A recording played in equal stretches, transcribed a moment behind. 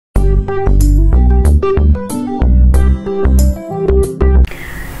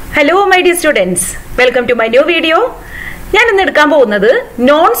Hello my dear students, welcome to my new video. ഞാൻ ഇന്ന് എടുക്കാൻ പോകുന്നത്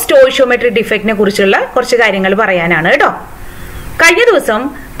നോൺ സ്റ്റോയിഷ്യോമെട്രിക് ഡിഫെക്റ്റിനെ കുറിച്ചുള്ള കുറച്ച് കാര്യങ്ങൾ പറയാനാണ് കേട്ടോ. കഴിഞ്ഞ ദിവസം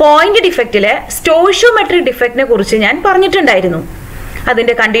പോയിന്റ് ഡിഫെക്റ്റിലെ സ്റ്റോയിഷ്യോമെട്രിക് ഡിഫെക്റ്റിനെ കുറിച്ച് ഞാൻ പറഞ്ഞിട്ടുണ്ടായിരുന്നു.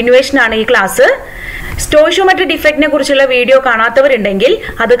 അതിന്റെ കണ്ടിന്യൂവേഷൻ ആണ് ഈ ക്ലാസ്. സ്റ്റോയിഷ്യോമെട്രിക് ഡിഫെക്റ്റിനെ കുറിച്ചുള്ള വീഡിയോ കാണാത്തവരുണ്ടെങ്കിൽ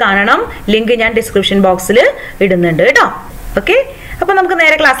അത് കാണണം. ലിങ്ക് ഞാൻ ഡിസ്ക്രിപ്ഷൻ ബോക്സിൽ ഇടുന്നുണ്ട് കേട്ടോ. ഓക്കെ, അപ്പൊ നമുക്ക്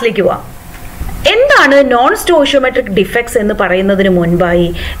നേരെ ക്ലാസ്സിലേക്ക് പോവാം. എന്താണ് നോൺ സ്റ്റോയിഷ്യോമെട്രിക് ഡിഫെക്ട്സ് എന്ന് പറയുന്നതിന് മുൻപായി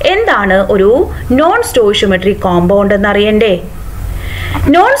എന്താണ് ഒരു നോൺ സ്റ്റോയിഷ്യോമെട്രിക് കോമ്പൗണ്ട് എന്ന് അറിയണ്ടേ?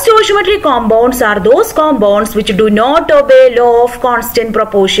 Non സ്റ്റോയിഷ്യോമെട്രിക് compounds are those compounds which do not obey law of constant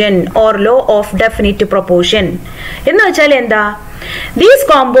proportion or law of definite proportion. എന്ന് വെച്ചാൽ എന്താ? These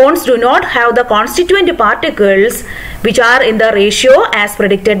compounds do not have the constituent particles which are in the ratio as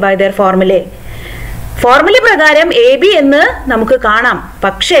predicted by their formulae. Formula പ്രകാരം A B എന്ന് നമുക്ക് കാണാം,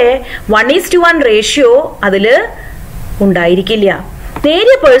 പക്ഷേ 1:1 ratio അതില് ഉണ്ടായിരിക്കില്ല.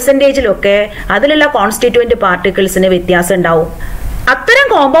 നേരിയ പെർസെന്റേജിലൊക്കെ അതിലുള്ള കോൺസ്റ്റിറ്റ്യൂവന്റ് പാർട്ടിക്കിൾസിന് വ്യത്യാസം ഉണ്ടാവും. അത്തരം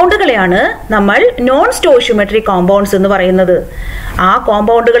കോമ്പൗണ്ടുകളെയാണ് നമ്മൾ നോൺ സ്റ്റോയിഷ്യോമെട്രിക് കോമ്പൗണ്ട്സ് എന്ന് പറയുന്നത്. ആ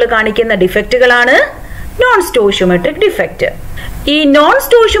കോമ്പൗണ്ടുകൾ കാണിക്കുന്ന ഡിഫക്റ്റുകളാണ് നോൺ സ്റ്റോയിഷ്യോമെട്രിക് ഡിഫെക്റ്റ്. ഈ നോൺ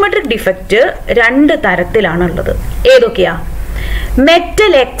സ്റ്റോയിഷ്യോമെട്രിക് ഡിഫെക്റ്റ് രണ്ട് തരത്തിലാണുള്ളത്. ഏതൊക്കെയാ?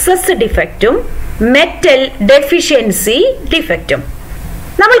 Metal excess ഡിഫെക്റ്റും metal deficiency ഡിഫെക്റ്റും.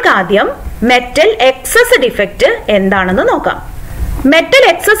 നമ്മൾക്ക് ആദ്യം മെറ്റൽ എക്സസ് ഡിഫെക്റ്റ് എന്താണെന്ന് നോക്കാം. മെറ്റൽ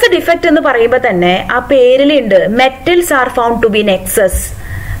എക്സസ് ഡിഫെക്റ്റ് എന്ന് പറയുമ്പോൾ തന്നെ ആ പേരിലുണ്ട് metals are found to be in excess.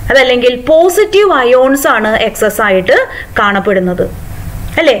 അതല്ലെങ്കിൽ പോസിറ്റീവ് അയോൺസ് ആണ് എക്സസ് ആയിട്ട് കാണപ്പെടുന്നത്,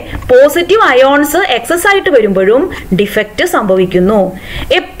 അല്ലെ? പോസിറ്റീവ് അയോൺസ് എക്സസ് ആയിട്ട് വരുമ്പോഴും ഡിഫെക്റ്റ് സംഭവിക്കുന്നു.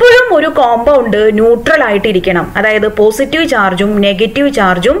 എപ്പോഴും ഒരു കോമ്പൗണ്ട് ന്യൂട്രൽ ആയിട്ടിരിക്കണം, അതായത് പോസിറ്റീവ് ചാർജും നെഗറ്റീവ്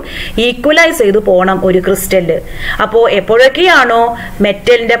ചാർജും ഈക്വലൈസ് ചെയ്ത് പോകണം ഒരു ക്രിസ്റ്റലില്. അപ്പോൾ എപ്പോഴൊക്കെയാണോ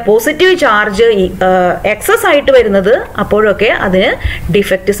മെറ്റലിന്റെ പോസിറ്റീവ് ചാർജ് എക്സസ് ആയിട്ട് വരുന്നത് അപ്പോഴൊക്കെ അതിന്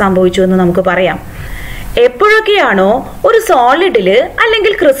ഡിഫെക്റ്റ് സംഭവിച്ചു എന്ന് നമുക്ക് പറയാം. എപ്പോഴൊക്കെയാണോ ഒരു സോളിഡില്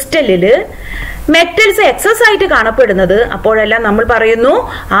അല്ലെങ്കിൽ ക്രിസ്റ്റലില് മെറ്റൽസ് എക്സസ് ആയിട്ട് കാണപ്പെടുന്നത് അപ്പോഴെല്ലാം നമ്മൾ പറയുന്നു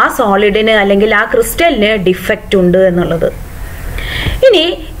ആ സോളിഡിന് അല്ലെങ്കിൽ ആ ക്രിസ്റ്റലിന് ഡിഫെക്റ്റ് ഉണ്ട് എന്നുള്ളത്. ഇനി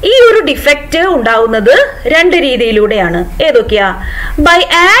ഈ ഒരു ഡിഫെക്റ്റ് ഉണ്ടാവുന്നത് രണ്ട് രീതിയിലൂടെയാണ്. ഏതൊക്കെയാ? By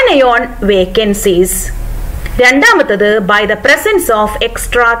anion vacancies. രണ്ടാമത്തത് by the presence of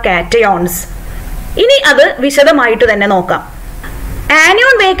extra cations. ഇനി അത് വിശദമായിട്ട് തന്നെ നോക്കാം.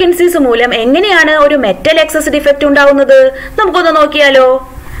 ആനയോൺ വേക്കൻസീസ് മൂലം എങ്ങനെയാണ് ഒരു മെറ്റൽ എക്സസ് ഡിഫെക്റ്റ് ഉണ്ടാവുന്നത് നമുക്കൊന്ന് നോക്കിയാലോ.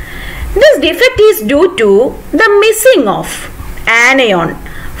 This defect is due to the missing of anion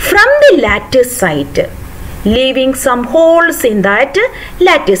from the lattice site, leaving some holes in that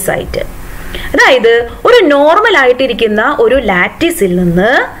lattice site. അതായത് ഒരു നോർമൽ ആയിട്ടിരിക്കുന്ന ഒരു ലാറ്റിസിൽ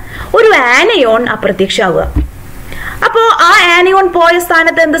നിന്ന് ഒരു ആനയോൺ അപ്രത്യക്ഷമാവുക. അപ്പോ ആ ആനയോൺ പോയ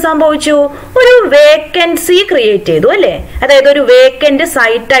സ്ഥാനത്ത് എന്ത് സംഭവിച്ചു? ഒരു വേക്കൻസി ക്രിയേറ്റ് ചെയ്തു, അല്ലെ? അതായത് ഒരു വേക്കന്റ്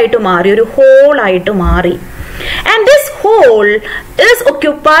സൈറ്റ് ആയിട്ട് മാറി, ഒരു ഹോൾ ആയിട്ട് മാറി. And this hole is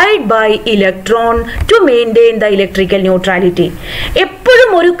occupied by electron to maintain the electrical neutrality.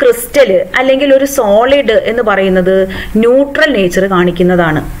 എപ്പോഴും ഒരു ക്രിസ്റ്റല് അല്ലെങ്കിൽ ഒരു സോളിഡ് എന്ന് പറയുന്നത് ന്യൂട്രൽ നേച്ചർ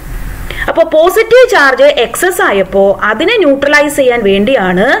കാണിക്കുന്നതാണ്. അപ്പോൾ പോസിറ്റീവ് ചാർജ് എക്സസ് ആയപ്പോൾ അതിനെ ന്യൂട്രലൈസ് ചെയ്യാൻ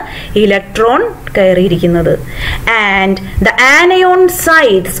വേണ്ടിയാണ് electron കയറിയിരിക്കുന്നത്. And the anion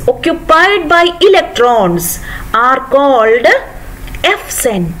sites occupied by electrons are called F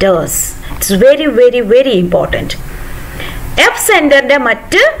centers. It's very very very important. F സെന്ററിന്റെ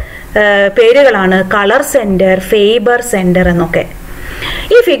മറ്റ് പേരുകളാണ് കളർ സെന്റർ, ഫേബർ സെന്റർ എന്നൊക്കെ.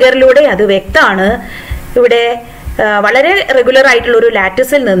 ഈ ഫിഗറിലൂടെ അത് വ്യക്തമാണ്. ഇവിടെ വളരെ റെഗുലർ ആയിട്ടുള്ള ഒരു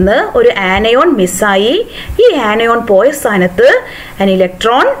ലാറ്റിസിൽ നിന്ന് ഒരു ആനയോൺ മിസ്സായി. ഈ ആനയോൺ പോയ സ്ഥാനത്ത് an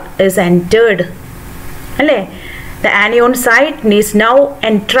electron is entered, അല്ലേ? The anion site is now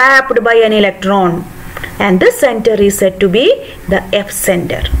entrapped by an electron and this center is said to be the F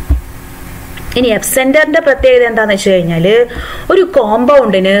center. ഇനി എഫ് സെന്ററിന്റെ പ്രത്യേകത എന്താന്ന് വെച്ച് കഴിഞ്ഞാല് ഒരു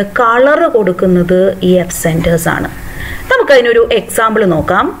കോമ്പൗണ്ടിന് കളർ കൊടുക്കുന്നത് ഈ എഫ് സെന്റേഴ്സ് ആണ്. നമുക്കതിനൊരു എക്സാമ്പിൾ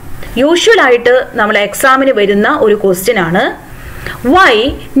നോക്കാം. യൂഷ്വൽ ആയിട്ട് നമ്മൾ എക്സാമിന് വരുന്ന ഒരു ക്വസ്റ്റ്യൻ ആണ്, Y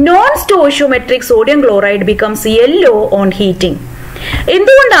non സ്റ്റോയിഷ്യോമെട്രിക് sodium chloride becomes yellow on heating.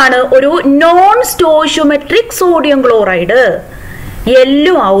 എന്തുകൊണ്ടാണ് ഒരു നോൺ സ്റ്റോയിഷ്യോമെട്രിക് സോഡിയം ക്ലോറൈഡ്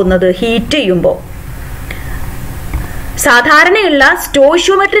യെല്ലോ ആവുന്നത് ഹീറ്റ് ചെയ്യുമ്പോൾ? സാധാരണയുള്ള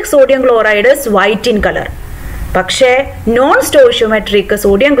സ്റ്റോയിഷ്യോമെട്രിക് sodium chloride white in colour, പക്ഷേ non സ്റ്റോയിഷ്യോമെട്രിക്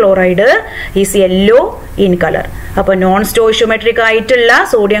sodium chloride is yellow in colour. അപ്പൊ നോൺ സ്റ്റോയിഷ്യോമെട്രിക് ആയിട്ടുള്ള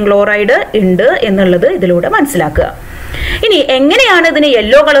സോഡിയം ക്ലോറൈഡ് ഉണ്ട് എന്നുള്ളത് ഇതിലൂടെ മനസ്സിലാക്കുക. ഇനി എങ്ങനെയാണ് ഇതിന്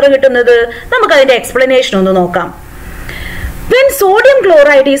യെല്ലോ കളർ കിട്ടുന്നത്? നമുക്ക് അതിന്റെ എക്സ്പ്ലനേഷൻ ഒന്ന് നോക്കാം. When sodium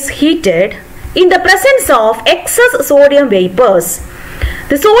chloride is heated in the presence of excess sodium vapors,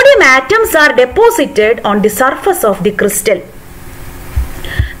 the sodium atoms are deposited on the surface of the crystal.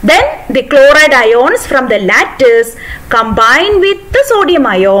 Then the chloride ions from the lattice combine with the sodium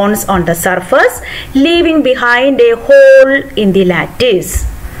ions on the surface, leaving behind a hole in the lattice.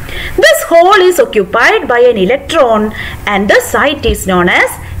 This hole is occupied by an electron and the site is known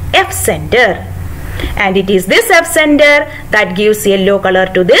as F center. And it is this F center that gives yellow color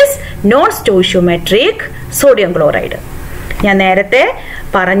to this non-stoichiometric sodium chloride. ഞാൻ നേരത്തെ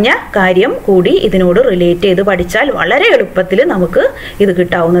പറഞ്ഞ കാര്യം കൂടി ഇതിനോട് relate ചെയ്ത് പഠിച്ചാൽ വളരെ എളുപ്പത്തിൽ നമുക്ക് ഇത്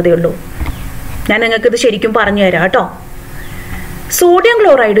കിട്ടാവുന്നതേ ഉള്ളൂ. ഞാൻ നിങ്ങൾക്ക് ഇത് ശരിക്കും പറഞ്ഞു തരാം കേട്ടോ. Sodium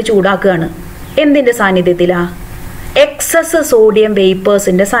chloride ചൂടാക്കുകയാണ്. എന്തിന്റെ സാന്നിധ്യത്തിലാ? എക്സസ് സോഡിയം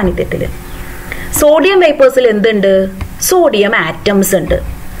വേപ്പേഴ്സിന്റെ സാന്നിധ്യത്തിൽ. സോഡിയം വേപ്പേഴ്സിൽ എന്തുണ്ട്? സോഡിയം ആറ്റംസ് ഉണ്ട്.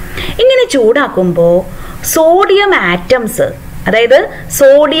 ഇങ്ങനെ ചൂടാക്കുമ്പോൾ സോഡിയം ആറ്റംസ്, അതായത്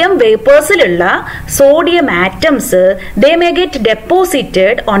sodium വേപ്പേഴ്സിലുള്ള sodium atoms they may get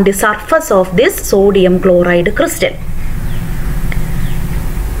deposited on the surface of this sodium chloride crystal.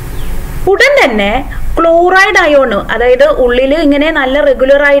 ഉടൻ തന്നെ ക്ലോറൈഡ് അയോൺ, അതായത് ഉള്ളിൽ ഇങ്ങനെ നല്ല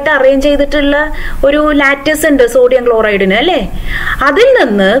റെഗുലർ ആയിട്ട് അറേഞ്ച് ചെയ്തിട്ടുള്ള ഒരു ലാറ്റിസ് ഉണ്ട് സോഡിയം ക്ലോറൈഡിന് അല്ലേ, അതിൽ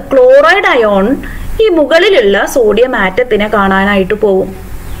നിന്ന് ക്ലോറൈഡ് അയോൺ ഈ മുകളിലുള്ള സോഡിയം ആറ്റത്തിനെ കാണാനായിട്ട് പോകും.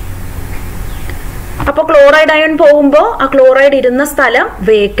 അപ്പൊ ക്ലോറൈഡ് അയൺ പോകുമ്പോ ആ ക്ലോറൈഡ് ഇരുന്ന സ്ഥലം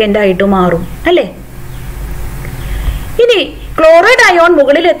വേക്കന്റ് ആയിട്ട് മാറും അല്ലേ. ഇനി ക്ലോറൈഡ് അയോൺ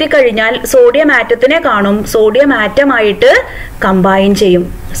മുകളിൽ എത്തിക്കഴിഞ്ഞാൽ സോഡിയം ആറ്റത്തിനെ കാണും. സോഡിയം ആറ്റമായിട്ട് കമ്പൈൻ ചെയ്യും.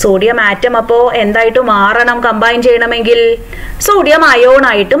 സോഡിയം ആറ്റം അപ്പോ എന്തായിട്ട് മാറണം? കമ്പൈൻ ചെയ്യണമെങ്കിൽ സോഡിയം അയോൺ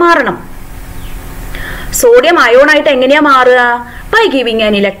ആയിട്ട് മാറണം. സോഡിയം അയോൺ ആയിട്ട് എങ്ങനെയാ മാറുക? By giving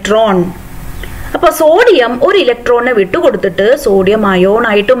an electron. അപ്പൊ സോഡിയം ഒരു ഇലക്ട്രോണിനെ വിട്ടുകൊടുത്തിട്ട് സോഡിയം അയോൺ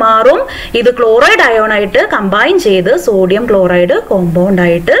ആയിട്ട് മാറും. ഇത് ക്ലോറൈഡ് അയോൺ ആയിട്ട് കമ്പൈൻ ചെയ്ത് സോഡിയം ക്ലോറൈഡ് കോമ്പൗണ്ട്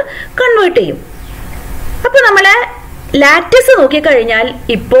ആയിട്ട് കൺവേർട്ട് ചെയ്യും. അപ്പൊ നമ്മളെ ലാറ്റിസ് നോക്കിക്കഴിഞ്ഞാൽ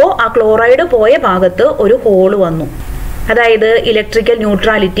ഇപ്പോ ആ ക്ലോറൈഡ് പോയ ഭാഗത്ത് ഒരു ഹോള് വന്നു. അതായത് ഇലക്ട്രിക്കൽ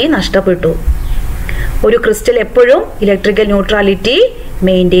ന്യൂട്രാലിറ്റി നഷ്ടപ്പെട്ടു. ഒരു ക്രിസ്റ്റൽ എപ്പോഴും ഇലക്ട്രിക്കൽ ന്യൂട്രാലിറ്റി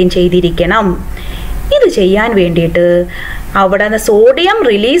മെയിൻറ്റെയിൻ ചെയ്തിരിക്കണം. ഇത് ചെയ്യാൻ വേണ്ടിയിട്ട് അവിടെ നിന്ന് സോഡിയം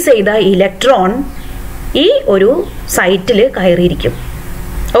റിലീസ് ചെയ്ത ഇലക്ട്രോൺ ഈ ഒരു സൈറ്റിൽ കയറിയിരിക്കും.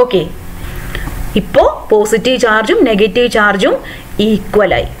 ഓക്കെ, ഇപ്പോൾ പോസിറ്റീവ് ചാർജും നെഗറ്റീവ് ചാർജും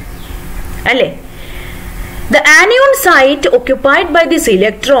ഈക്വലായി അല്ലേ. The anion site occupied by this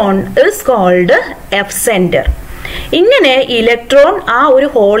electron is called F center. ഇങ്ങനെ ഇലക്ട്രോൺ ആ ഒരു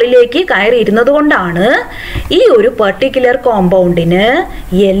ഹോളിലേക്ക് കയറിയിരുന്നത് കൊണ്ടാണ് ഈ ഒരു പെർട്ടിക്കുലർ കോമ്പൗണ്ടിന്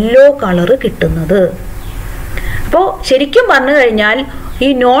യെല്ലോ കളർ കിട്ടുന്നത്. അപ്പോൾ ശരിക്കും പറഞ്ഞു കഴിഞ്ഞാൽ ഈ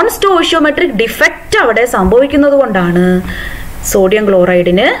നോൺ സ്റ്റോയിഷ്യോമെട്രിക് ഡിഫക്റ്റ് അവിടെ സംഭവിക്കുന്നത് കൊണ്ടാണ് സോഡിയം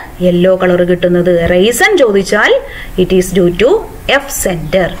ക്ലോറൈഡിന് യെല്ലോ കളർ കിട്ടുന്നത്. റീസൺ ചോദിച്ചാൽ it is due to F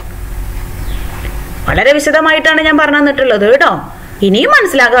centre. വളരെ വിശദമായിട്ടാണ് ഞാൻ പറഞ്ഞു തന്നിട്ടുള്ളത് കേട്ടോ. ഇനിയും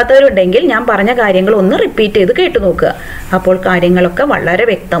മനസ്സിലാകാത്തവരുണ്ടെങ്കിൽ ഞാൻ പറഞ്ഞ കാര്യങ്ങൾ ഒന്ന് റിപ്പീറ്റ് ചെയ്ത് കേട്ടു നോക്കുക. അപ്പോൾ കാര്യങ്ങളൊക്കെ വളരെ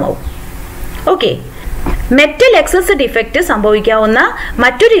വ്യക്തമാവും. ഓക്കെ, മെറ്റൽ എക്സസ് ഡിഫക്റ്റ് സംഭവിക്കാവുന്ന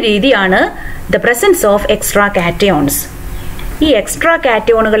മറ്റൊരു രീതിയാണ് the presence of extra cations. ഈ എക്സ്ട്രാ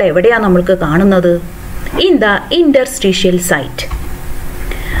കാറ്റയോണുകൾ എവിടെയാണ് നമ്മൾക്ക് കാണുന്നത്? In the interstitial site.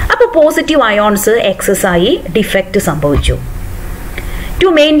 അപ്പോൾ പോസിറ്റീവ് അയോൺസ് എക്സസ് ആയി ഡിഫക്റ്റ് സംഭവിച്ചു.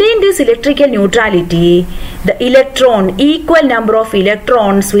 To maintain this electrical neutrality, the equal number of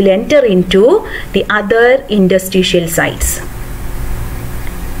electrons will enter into the other interstitial sites.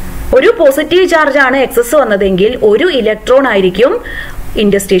 ഒരു positive charge ആണ് excess വന്നതെങ്കിൽ ഒരു ഇലക്ട്രോൺ ആയിരിക്കും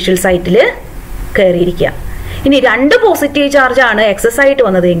ഇന്റർസ്റ്റീഷ്യൽ സൈറ്റിൽ കയറിയിരിക്കുക. ഇനി രണ്ട് പോസിറ്റീവ് ചാർജ് ആണ് എക്സസ് ആയിട്ട്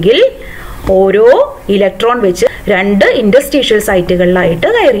വന്നതെങ്കിൽ ഓരോ ഇലക്ട്രോൺ വെച്ച് രണ്ട് ഇന്റർസ്റ്റീഷ്യൽ സൈറ്റുകളിലായിട്ട്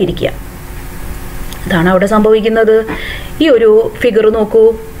കയറിയിരിക്കുക. അതാണ് അവിടെ സംഭവിക്കുന്നത്. ഈ ഒരു ഫിഗർ നോക്കൂ,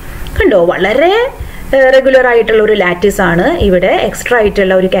 കണ്ടോ? വളരെ റെഗുലർ ആയിട്ടുള്ള ഒരു ലാറ്റിസ് ആണ്. ഇവിടെ എക്സ്ട്രാ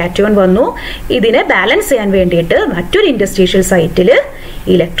ആയിട്ടുള്ള ഒരു കാറ്റയോൺ വന്നു. ഇതിനെ ബാലൻസ് ചെയ്യാൻ വേണ്ടിയിട്ട് മറ്റൊരു ഇന്റർസ്റ്റീഷ്യൽ സൈറ്റിൽ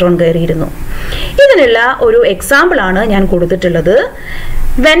ഇലക്ട്രോൺ കയറിയിരുന്നു. ഇതിനുള്ള ഒരു എക്സാമ്പിൾ ആണ് ഞാൻ കൊടുത്തിട്ടുള്ളത്.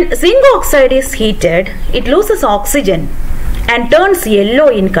 When zinc oxide is heated, it loses oxygen and turns yellow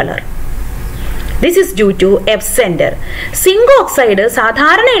in colour. This is due to F center. Zinc oxide,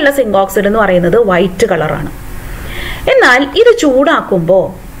 സാധാരണയുള്ള zinc oxide എന്ന് പറയുന്നത് വൈറ്റ് കളറാണ്. എന്നാൽ ഇത് ചൂടാക്കുമ്പോൾ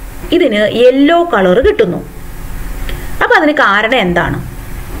ഇതിന് യെല്ലോ കളർ കിട്ടുന്നു. അപ്പൊ അതിന് കാരണം എന്താണ്?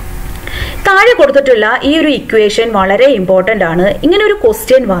 താഴെ കൊടുത്തിട്ടുള്ള ഈ ഒരു ഇക്വേഷൻ വളരെ ഇമ്പോർട്ടൻ്റ് ആണ്. ഇങ്ങനെ ഒരു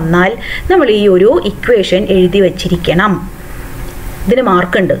ക്വസ്റ്റ്യൻ വന്നാൽ നമ്മൾ ഈ ഒരു ഇക്വേഷൻ എഴുതി വച്ചിരിക്കണം. ഇതിന്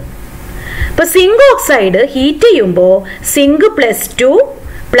മാർക്കുണ്ട്. ഇപ്പൊ സിങ്ക് ഓക്സൈഡ് ഹീറ്റ് ചെയ്യുമ്പോൾ സിങ്ക് +2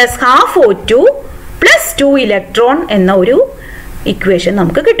 + ½ O2 + 2 ഇലക്ട്രോൺ എന്ന ഒരു ഇക്വേഷൻ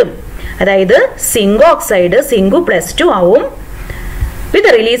നമുക്ക് കിട്ടും. അതായത് സിങ്ക് ഓക്സൈഡ് സിങ്ക് +2 ആവും with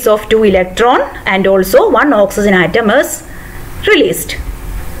the release of 2 electron and also 1 oxygen atom is released.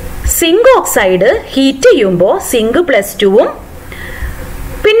 Zinc oxide heat ചെയ്യുമ്പോൾ സിങ്ക് +2ഉം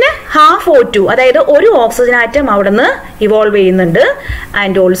പിന്നെ ഹാഫ് O2, അതായത് ഒരു ഓക്സിജൻ ആറ്റം അവിടെ നിന്ന് ഇവോൾവ് ചെയ്യുന്നുണ്ട്.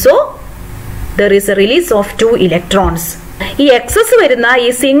 And also there is A release of 2 electrons. ഈ excess വരുന്ന ഈ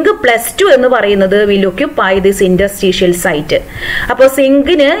സിങ്ക് +2 എന്ന് പറയുന്നത് will occupy this interstitial site. അപ്പോൾ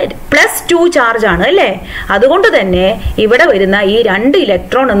സിങ്കിന് +2 ചാർജ് ആണ് അല്ലേ? അതുകൊണ്ട് തന്നെ ഇവിടെ വരുന്ന ഈ 2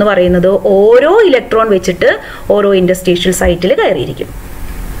 ഇലക്ട്രോൺ എന്ന് പറയുന്നത് ഓരോ ഇലക്ട്രോൺ വെച്ചിട്ട് ഓരോ ഇന്റർസ്റ്റീഷ്യൽ സൈറ്റിൽ കയറിയിരിക്കും.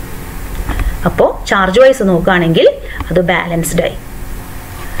 അപ്പോൾ ചാർജ് വൈസ് നോക്കുകയാണെങ്കിൽ അത് ബാലൻസ്ഡ് ആയി.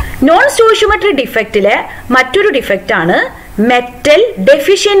 നോൺ സ്റ്റോയിഷ്യോമെട്രിക് ഡിഫക്റ്റിലെ മറ്റൊരു ഡിഫക്റ്റ് ആണ് മെറ്റൽ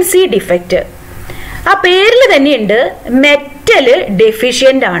ഡെഫിഷ്യൻസി ഡിഫക്റ്റ്. ആ പേരിൽ തന്നെയുണ്ട് മെറ്റല്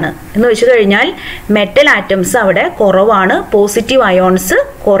ഡെഫിഷ്യന്റ് ആണ് എന്ന് വെച്ച് കഴിഞ്ഞാൽ മെറ്റൽ ആറ്റംസ് അവിടെ കുറവാണ്, പോസിറ്റീവ് അയോൺസ്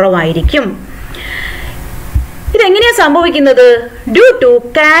കുറവായിരിക്കും. ഇതെങ്ങനെയാ സംഭവിക്കുന്നത്? Due to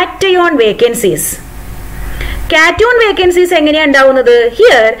cation vacancies. Cation vacancies എങ്ങനെയാ ഉണ്ടാവുന്നത്?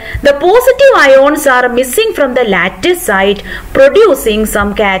 Here the positive ions R missing from the lattice site producing some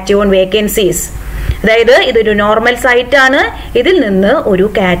cation vacancies. അതായത് ഇതൊരു നോർമൽ സൈറ്റ് ആണ്, ഇതിൽ നിന്ന് ഒരു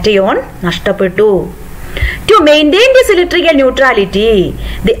കാറ്റയോൺ നഷ്ടപ്പെട്ടു. To maintain this electrical neutrality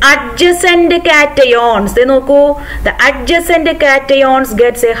the adjacent cations, നോക്കൂ, the adjacent cations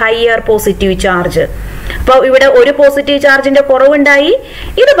gets A higher positive charge. അപ്പോൾ ഇവിടെ ഒരു പോസിറ്റീവ് ചാർജിന്റെ കുറവുണ്ടായി.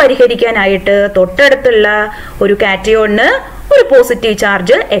 ഇത് പരിഹരിക്കാനായിട്ട് തൊട്ടടുത്തുള്ള ഒരു കാറ്റയോണിന് ഒരു പോസിറ്റീവ്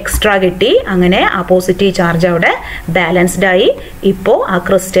ചാർജ് എക്സ്ട്രാ കിട്ടി. അങ്ങനെ ആ പോസിറ്റീവ് ചാർജ് അവിടെ ബാലൻസ്ഡ് ആയി. ഇപ്പോൾ ആ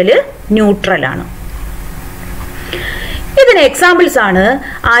ക്രിസ്റ്റല് ന്യൂട്രൽ ആണ്. ഇതിന് എക്സാമ്പിൾസ് ആണ്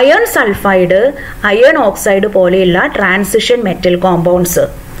അയൺ സൾഫൈഡ്, അയൺ ഓക്സൈഡ് പോലെയുള്ള ട്രാൻസിഷൻ മെറ്റൽ കോമ്പൗണ്ട്സ്.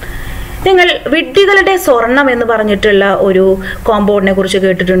 നിങ്ങൾ വിഡ്ഢികളുടെ സ്വർണം എന്ന് പറഞ്ഞിട്ടുള്ള ഒരു കോമ്പൗണ്ടിനെ കുറിച്ച്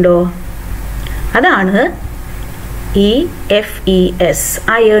കേട്ടിട്ടുണ്ടോ? അതാണ് ഈ FeS,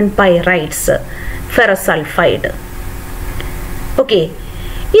 iron പൈറൈഡ്സ്, ferrous sulphide. Okay,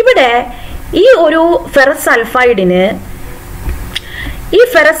 ഇവിടെ ഈ ഒരു ഫെറസ് സൾഫൈഡിന്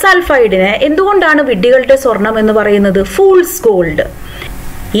എന്തുകൊണ്ടാണ് വിഡ്ഢികളുടെ സ്വർണം എന്ന് പറയുന്നത്? Fools gold.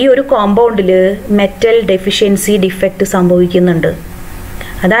 ഈ ഒരു കോമ്പൗണ്ടില് മെറ്റൽ ഡെഫിഷ്യൻസി ഡിഫക്റ്റ് സംഭവിക്കുന്നുണ്ട്.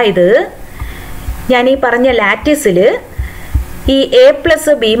 അതായത് ഞാൻ ഈ പറഞ്ഞ ലാറ്റിസില് ഈ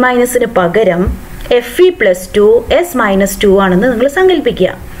A+B- പകരം Fe+2 S-2 ആണെന്ന് നിങ്ങൾ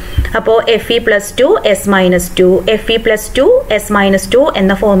സങ്കല്പിക്കുക. അപ്പോൾ Fe+2 S-2 Fe+2 S-2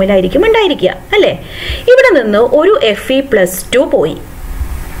 എന്ന ഫോമിലായിരിക്കും ഉണ്ടായിരിക്കുക അല്ലേ? ഇവിടെ നിന്ന് ഒരു Fe+2 പോയി.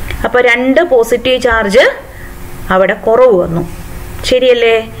 അപ്പൊ 2 പോസിറ്റീവ് ചാർജ് അവിടെ കുറവ് വന്നു,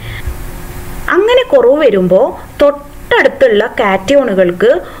 ശരിയല്ലേ? അങ്ങനെ കുറവ് വരുമ്പോൾ തൊട്ടടുത്തുള്ള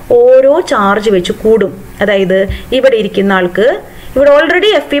കാറ്റയോണുകൾക്ക് ഓരോ ചാർജ് വെച്ച് കൂടും. അതായത് ഇവിടെ ഇരിക്കുന്ന ആൾക്ക് ഇവിടെ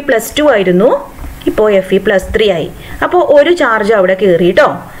ഓൾറെഡി Fe+2 ആയിരുന്നു, ഇപ്പോൾ Fe+3 ആയി. അപ്പോൾ ഒരു ചാർജ് അവിടെ കയറി കേട്ടോ.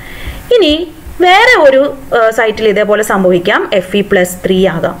 ഇനി വേറെ ഒരു സൈറ്റിൽ ഇതേപോലെ സംഭവിക്കാം, Fe+3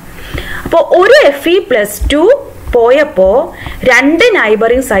 ആകാം. അപ്പോൾ ഒരു Fe+2 പോയപ്പോ 2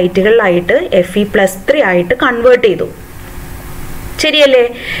 നൈബറിംഗ് സൈറ്റുകളിലായിട്ട് Fe+3 ആയിട്ട് കൺവേർട്ട് ചെയ്തു, ശരിയല്ലേ?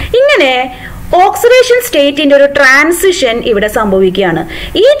 ഇങ്ങനെ ഓക്സിഡേഷൻ സ്റ്റേറ്റിന്റെ ഒരു ട്രാൻസിഷൻ ഇവിടെ സംഭവിക്കുകയാണ്.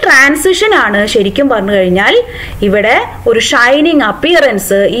 ഈ ട്രാൻസിഷൻ ആണ് ശരിക്കും പറഞ്ഞു കഴിഞ്ഞാൽ ഇവിടെ ഒരു ഷൈനിങ്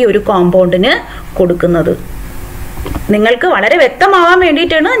അപ്പിയറൻസ് ഈ ഒരു കോമ്പൗണ്ടിന് കൊടുക്കുന്നത്. നിങ്ങൾക്ക് വളരെ വ്യക്തമാവാൻ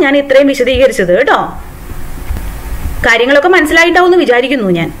വേണ്ടിയിട്ടാണ് ഞാൻ ഇത്രയും വിശദീകരിച്ചത് കേട്ടോ. കാര്യങ്ങളൊക്കെ മനസ്സിലായിട്ടാവും എന്ന് വിചാരിക്കുന്നു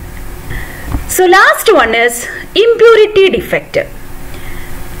ഞാൻ. So last one is impurity defect.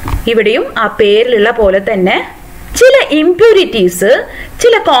 ഇവിടെയും ആ പേരിലുള്ള പോലെ തന്നെ ചില ഇംപ്യൂരിറ്റീസ്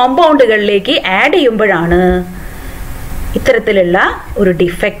ചില കോമ്പൗണ്ടുകളിലേക്ക് ആഡ് ചെയ്യുമ്പോഴാണ് ഇത്തരത്തിലുള്ള ഒരു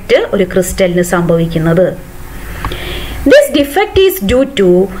ഡിഫക്റ്റ് ഒരു ക്രിസ്റ്റലിന് സംഭവിക്കുന്നത്. This defect is due to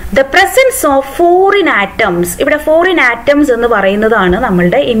the presence of foreign atoms. ഇവിടെ foreign atoms എന്ന് പറയുന്നതാണ്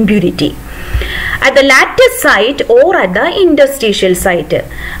നമ്മളുടെ impurity. At the lattice site or at the interstitial site.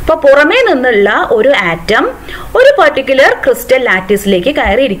 അപ്പോൾ പുറമേ നിന്നുള്ള ഒരു ആറ്റം ഒരു പർട്ടിക്കുലർ ക്രിസ്റ്റൽ ലാറ്റിസിലേക്ക്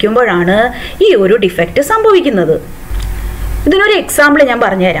കയറിയിരിക്കുമ്പോഴാണ് ഈ ഒരു ഡിഫക്റ്റ് സംഭവിക്കുന്നത്. ഇതിനൊരു എക്സാമ്പിൾ ഞാൻ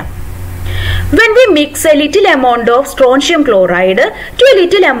പറഞ്ഞുതരാം. When we mix a little amount of strontium chloride to a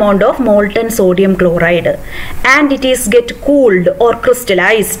little amount of molten sodium chloride and it is get cooled or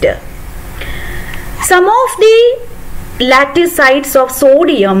crystallized, some of the lattice sites of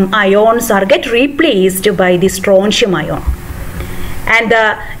sodium ions are get replaced by the strontium ion. And the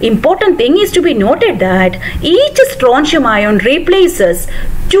important thing is to be noted that each strontium ion replaces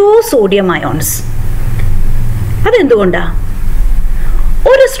 2 sodium ions. അതെന്തുകൊണ്ടാ?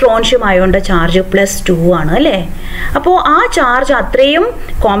 ഒരു strontium അയോണിന്റെ charge +2 ആണ് അല്ലേ? അപ്പോൾ ആ charge അത്രയും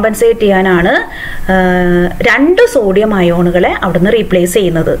compensate ചെയ്യാനാണ് 2 sodium അയോണുകളെ അവിടുന്ന് replace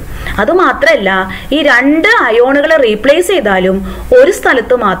ചെയ്യുന്നത്. അതുമാത്രമല്ല, ഈ 2 അയോണുകളെ റീപ്ലേസ് ചെയ്താലും ഒരു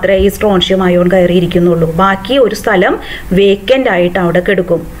സ്ഥലത്ത് മാത്രമേ ഈ സ്ട്രോൺഷ്യം അയോൺ കയറിയിരിക്കുന്നുള്ളൂ. ബാക്കി ഒരു സ്ഥലം വേക്കൻ്റ് ആയിട്ട് അവിടെ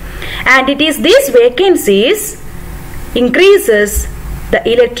കിടക്കും. And it is these vacancies increases the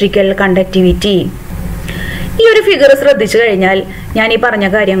electrical conductivity. ഈ ഒരു ഫിഗർ ശ്രദ്ധിച്ചു കഴിഞ്ഞാൽ ഞാൻ ഈ പറഞ്ഞ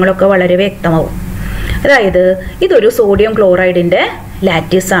കാര്യങ്ങളൊക്കെ വളരെ വ്യക്തമാവും. അതായത് ഇതൊരു സോഡിയം ക്ലോറൈഡിന്റെ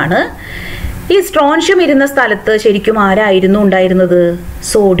ലാറ്റിസ് ആണ്. ഈ സ്ട്രോൺഷ്യം ഇരുന്ന സ്ഥലത്ത് ശരിക്കും ആരായിരുന്നു ഉണ്ടായിരുന്നത്?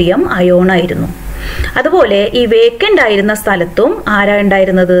 സോഡിയം അയോൺ ആയിരുന്നു. അതുപോലെ ഈ വേക്കൻ്റ് ആയിരുന്ന സ്ഥലത്തും ആരാ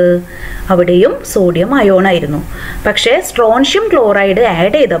ഉണ്ടായിരുന്നത്? അവിടെയും സോഡിയം അയോൺ ആയിരുന്നു. പക്ഷേ സ്ട്രോൺഷ്യം ക്ലോറൈഡ്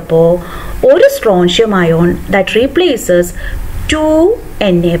ആഡ് ചെയ്തപ്പോൾ ഒരു strontium ion that replaces 2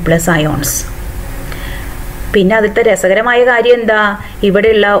 Na+ ions. പിന്നെ അതിലത്തെ രസകരമായ കാര്യം എന്താ?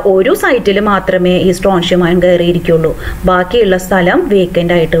 ഇവിടെയുള്ള ഒരു സൈറ്റിൽ മാത്രമേ ഈ സ്ട്രോൺഷ്യം അയോൺ കയറിയിരിക്കുള്ളൂ. ബാക്കിയുള്ള സ്ഥലം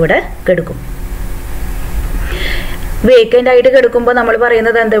വേക്കൻ്റ് ആയിട്ട് ഇവിടെ കിടക്കും. വേക്കൻ്റ് ആയിട്ട് കിടക്കുമ്പോൾ നമ്മൾ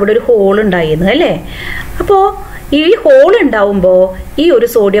പറയുന്നത് എന്താ? ഇവിടെ ഒരു ഹോൾ ഉണ്ടായിരുന്നു അല്ലേ? അപ്പോൾ ഈ ഹോൾ ഉണ്ടാവുമ്പോൾ ഈ ഒരു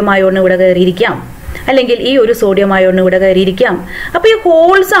സോഡിയം അയോൺ ഇവിടെ കയറിയിരിക്കാം, അല്ലെങ്കിൽ ഈ ഒരു സോഡിയം അയോൺ ഇവിടെ കയറിയിരിക്കാം. അപ്പോൾ ഈ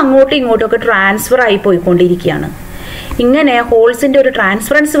ഹോൾസ് അങ്ങോട്ടും ഇങ്ങോട്ടും ഒക്കെ ട്രാൻസ്ഫർ ആയി പോയിക്കൊണ്ടിരിക്കുകയാണ്. ഇങ്ങനെ ഹോൾസിന്റെ ഒരു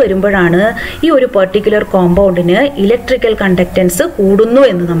ട്രാൻസ്ഫറൻസ് വരുമ്പോഴാണ് ഈ ഒരു പെർട്ടിക്കുലർ കോമ്പൗണ്ടിന് ഇലക്ട്രിക്കൽ കണ്ടക്റ്റൻസ് കൂടുന്നു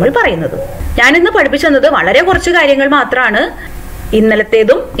എന്ന് നമ്മൾ പറയുന്നത്. ഞാനിന്ന് പഠിപ്പിച്ചു തന്നത് വളരെ കുറച്ച് കാര്യങ്ങൾ മാത്രമാണ്.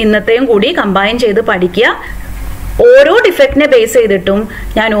 ഇന്നലത്തേതും ഇന്നത്തെയും കൂടി കമ്പൈൻ ചെയ്ത് പഠിക്കുക. ഓരോ ഡിഫക്റ്റിനെ ബേസ് ചെയ്തിട്ടും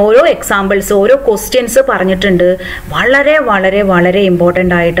ഞാൻ ഓരോ എക്സാമ്പിൾസ്, ഓരോ ക്വസ്റ്റ്യൻസ് പറഞ്ഞിട്ടുണ്ട്. വളരെ വളരെ വളരെ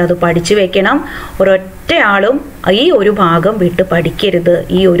ഇമ്പോർട്ടൻ്റ് ആയിട്ട് അത് പഠിച്ചു വെക്കണം. ഒരൊറ്റയാളും ഈ ഒരു ഭാഗം വിട്ട് പഠിക്കരുത്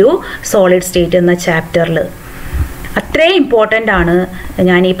ഈ ഒരു സോളിഡ് സ്റ്റേറ്റ് എന്ന ചാപ്റ്ററിൽ. അത്രയും ഇമ്പോർട്ടൻ്റ് ആണ്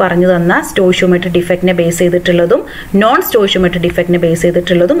ഞാൻ ഈ പറഞ്ഞു തന്ന സ്റ്റോയിഷ്യോമെട്രിക് ഡിഫക്റ്റിനെ ബേസ് ചെയ്തിട്ടുള്ളതും നോൺ സ്റ്റോയിഷ്യോമെട്രിക് ഡിഫക്റ്റിനെ ബേസ്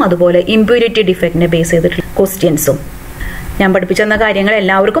ചെയ്തിട്ടുള്ളതും അതുപോലെ ഇമ്പ്യൂരിറ്റി ഡിഫക്റ്റിനെ ബേസ് ചെയ്തിട്ടുള്ള ക്വസ്റ്റ്യൻസും. ഞാൻ പഠിപ്പിച്ചു തന്ന കാര്യങ്ങൾ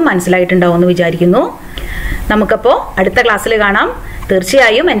എല്ലാവർക്കും മനസ്സിലായിട്ടുണ്ടാവുമെന്ന് വിചാരിക്കുന്നു. നമുക്കപ്പോൾ അടുത്ത ക്ലാസ്സിൽ കാണാം.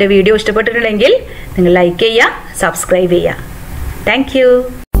 തീർച്ചയായും എൻ്റെ വീഡിയോ ഇഷ്ടപ്പെട്ടിട്ടുണ്ടെങ്കിൽ നിങ്ങൾ ലൈക്ക് ചെയ്യുക, സബ്സ്ക്രൈബ് ചെയ്യുക. Thank you.